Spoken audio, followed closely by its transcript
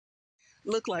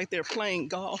look like they're playing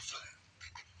golf.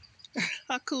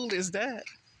 How cool is that?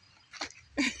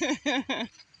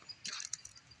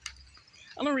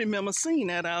 I don't remember seeing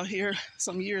that out here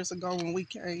some years ago when we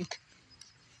came.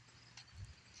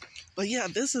 But yeah,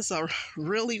 this is a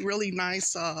really, really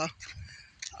nice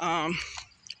um,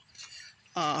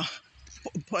 uh,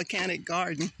 botanic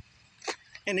garden.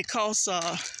 And it costs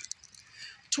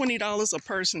 $20 a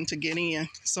person to get in.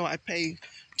 So I pay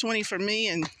 20 for me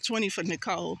and 20 for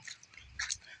Nicole.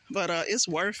 But it's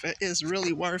worth it. It's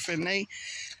really worth it. And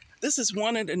this is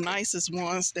one of the nicest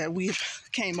ones that we've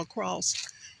came across.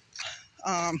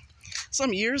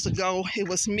 Some years ago, it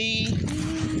was me,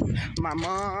 my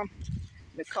mom,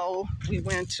 Nicole. We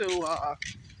went to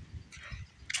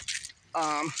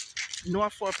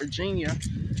Norfolk, Virginia,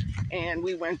 and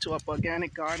we went to a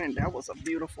botanic garden. That was a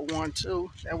beautiful one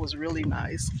too. That was really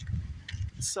nice.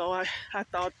 So I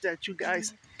thought that you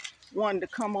guys wanted to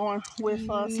come on with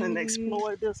us and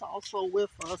explore this also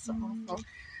with us. Also,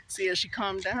 see as she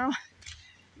calmed down.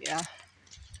 Yeah.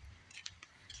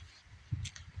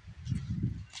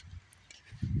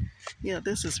 Yeah,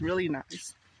 this is really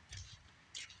nice.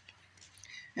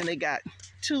 And they got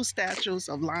 2 statues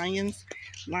of lions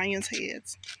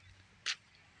heads.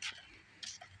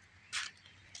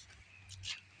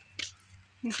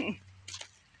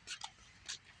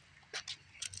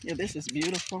 Yeah, this is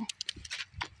beautiful.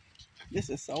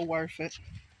 This is so worth it.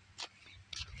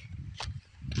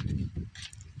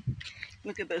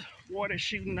 Look at the water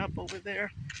shooting up over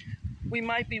there. We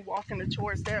might be walking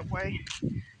towards that way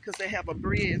because they have a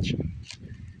bridge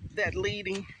that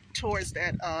leading towards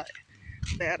that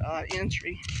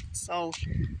entry. So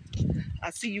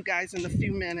I'll see you guys in a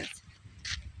few minutes.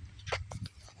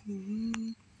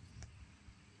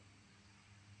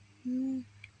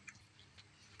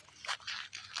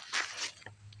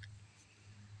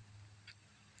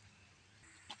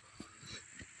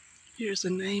 Here's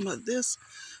the name of this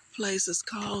place. It's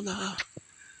called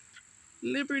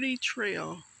Liberty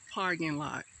Trail Parking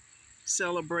Lot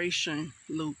Celebration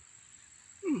Loop.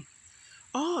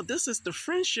 Oh, this is the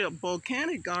Friendship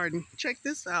Botanic Garden. Check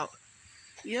this out.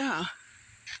 Yeah,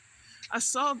 I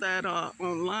saw that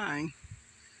online.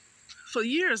 For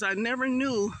years, I never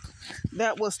knew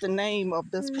that was the name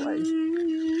of this place.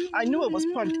 I knew it was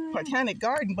Botanic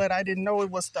Garden, but I didn't know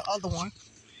it was the other one.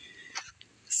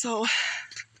 So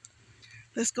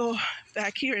let's go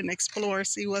back here and explore,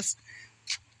 see what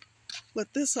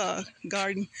this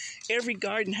garden. Every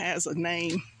garden has a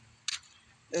name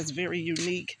that's very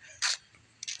unique.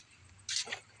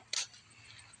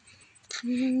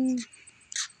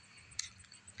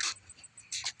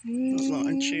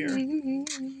 Lawn chair.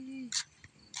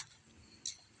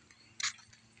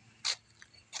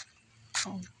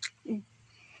 Oh,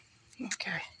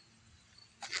 okay.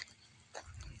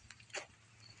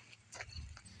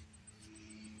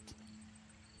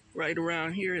 Right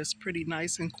around here is pretty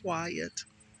nice and quiet.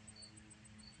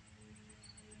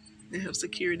 They have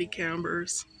security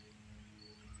cameras.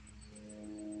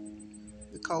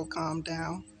 Nicole, calm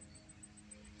down.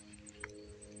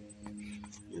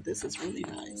 Yeah, this is really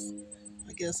nice.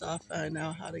 I guess I'll find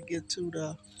out how to get to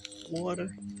the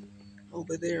water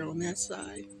over there on that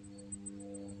side.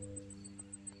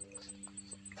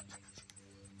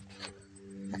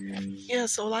 Yeah,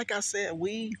 so like I said,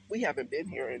 we haven't been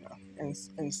here in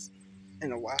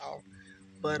a while,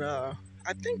 but I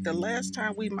think the last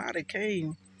time we might have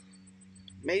came,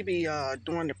 maybe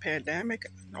during the pandemic,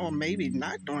 or maybe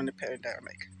not during the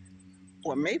pandemic,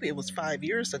 or maybe it was 5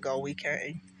 years ago we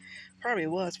came. Probably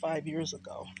was 5 years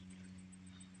ago,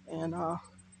 and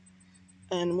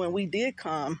when we did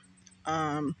come,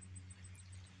 um,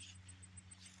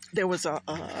 there was a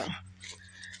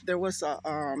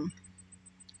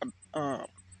uh,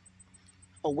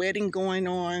 a wedding going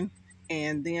on,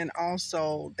 and then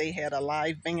also they had a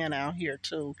live band out here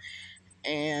too,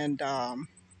 and I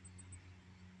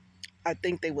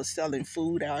think they were selling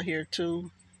food out here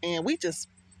too, and we just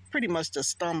pretty much just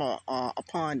stumbled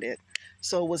upon it.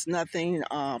 So it was nothing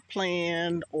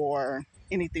planned or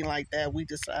anything like that. We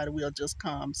decided we'll just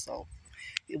come. So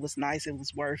it was nice. It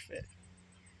was worth it.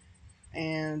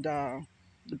 And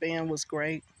the band was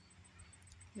great.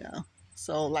 Yeah.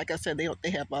 So like I said, they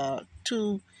have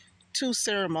two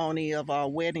ceremony of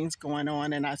weddings going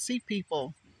on, and I see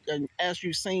people. And as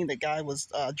you've seen, the guy was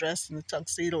dressed in a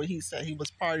tuxedo. He said he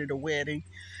was part of the wedding,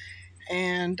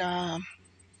 and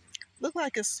looked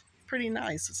like it's pretty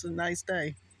nice. It's a nice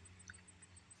day.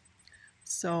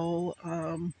 So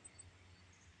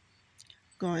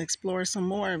going to explore some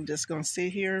more. I'm just going to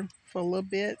sit here for a little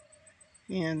bit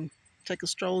and take a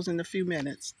stroll in a few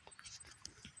minutes.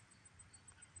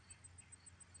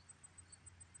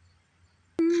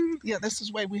 Yeah, this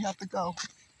is where we have to go.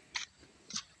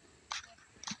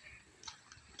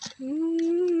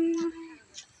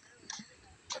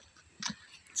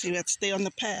 See, we have to stay on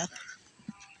the path.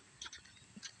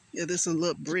 Yeah, this is a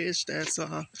little bridge that's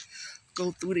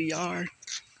go through the yard.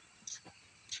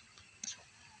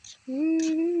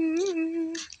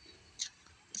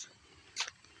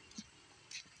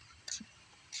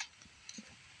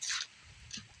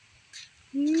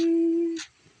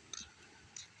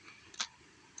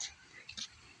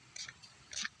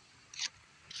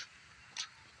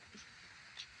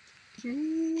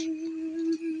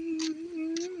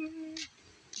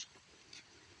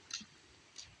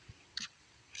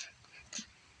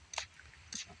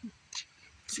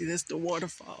 See, this the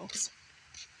waterfalls.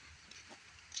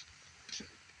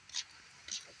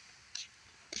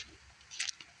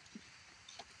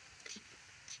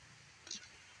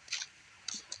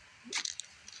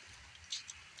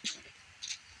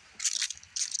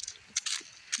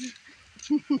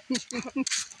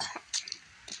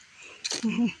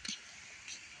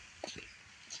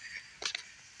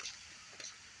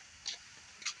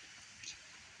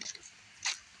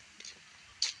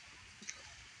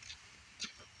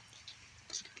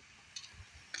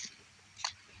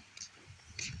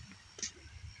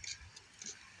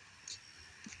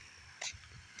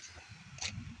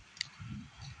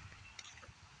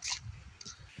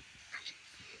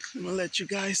 I'm gonna let you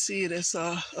guys see it. It's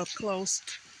up close.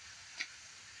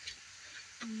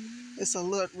 It's a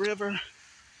little river,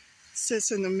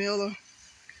 sits in the middle.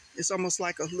 It's almost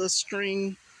like a little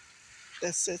stream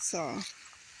that sits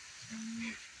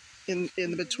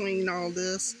in between all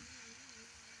this.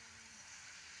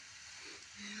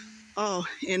 Oh,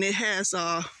 and it has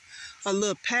a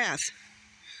little path.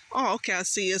 Oh, okay, I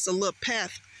see. It's a little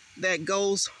path that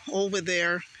goes over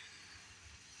there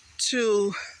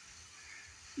to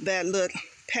that little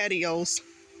patios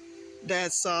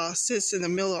that sits in the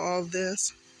middle of all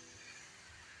this.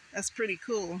 That's pretty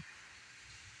cool.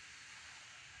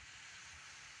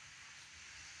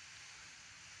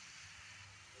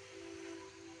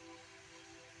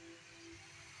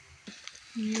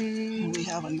 We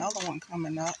have another one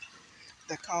coming up.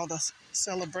 They're called a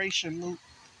celebration loop.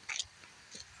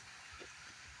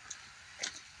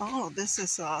 Oh, this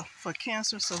is for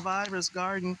Cancer Survivors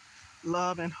Garden,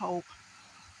 Love and Hope.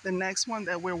 The next one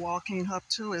that we're walking up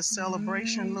to is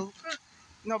Celebration Loop.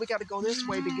 No, we got to go this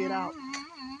way to get out.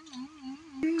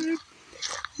 You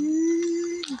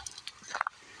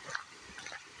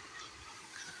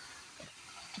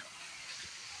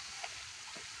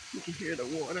can hear the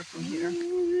water from here.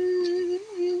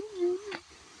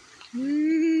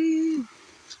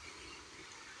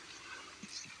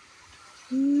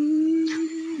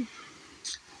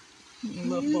 A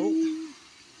little boat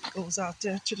goes out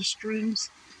there to the streams.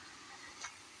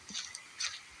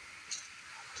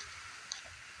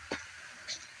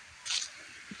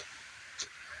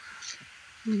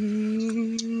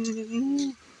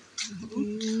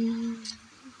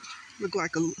 Look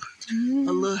like a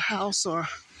little house or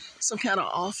some kind of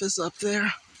office up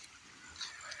there.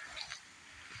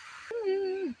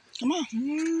 Come on.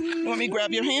 You want me to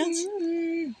grab your hands?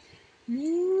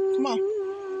 Come on.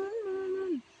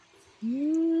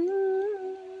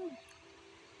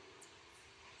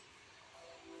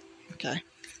 Okay.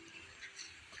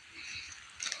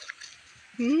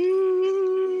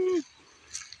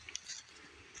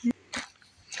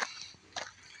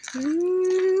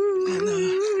 And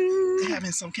they're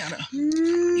having some kind of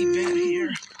event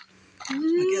here. I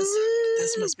guess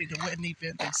this must be the wedding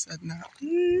event they said now.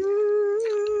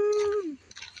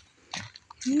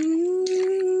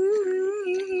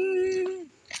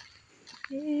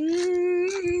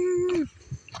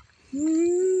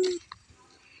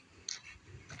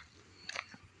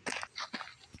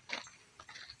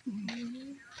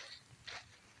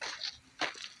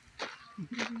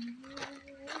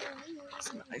 It's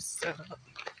a nice setup.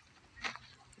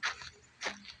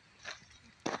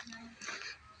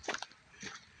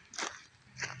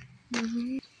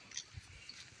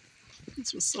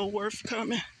 This was so worth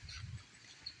coming.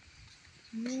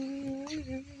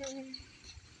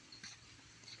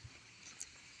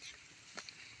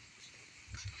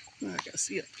 I gotta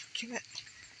see a cat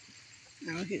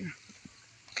out here.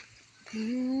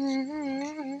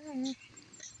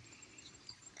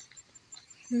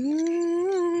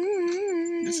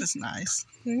 This is nice.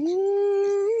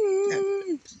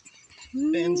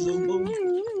 Benzoo.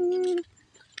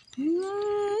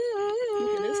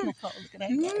 Look at this, Nicole. Look at that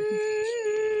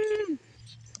garden.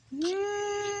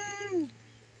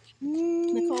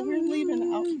 Nicole, we're leaving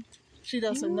out. She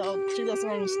doesn't know. She doesn't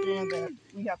understand that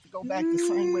we have to go back the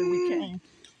same way we came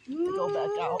to go back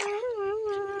out.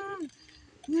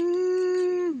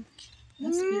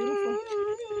 That's beautiful.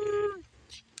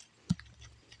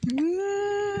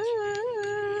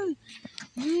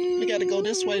 We got to go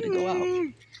this way to go out.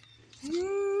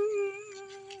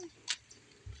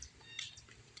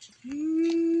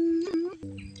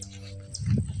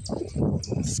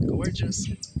 It's gorgeous.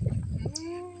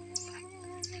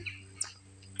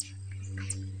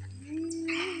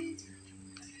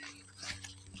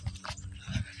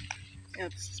 Yeah,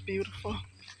 this is beautiful.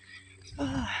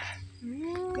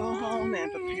 Go home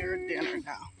and prepare dinner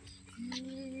now.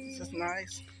 This is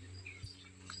nice.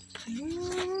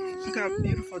 Look how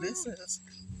beautiful this is.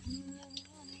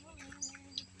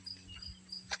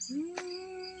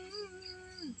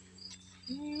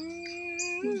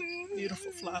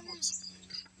 Beautiful flowers.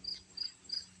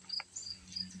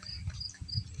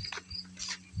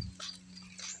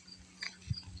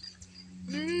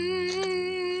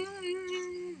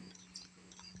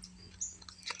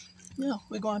 Yeah,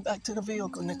 we're going back to the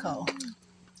vehicle, Nicole.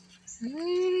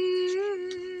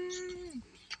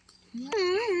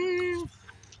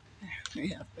 We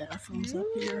have bathrooms up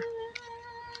here.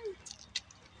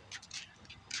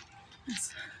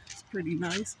 It's pretty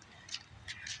nice.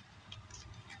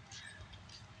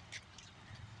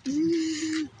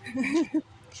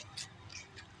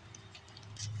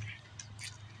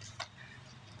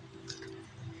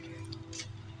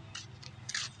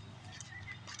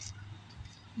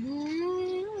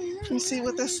 You see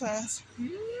what this says?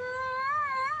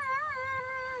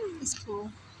 It's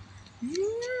cool.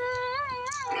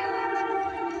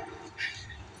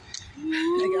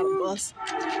 I got a bus.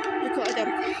 Nicole, I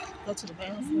gotta go to the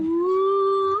bathroom.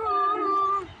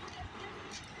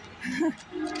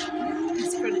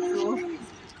 It's pretty cool.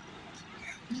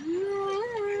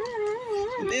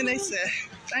 And then they said,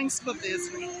 thanks for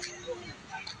visiting.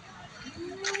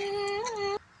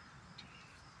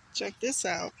 Check this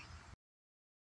out.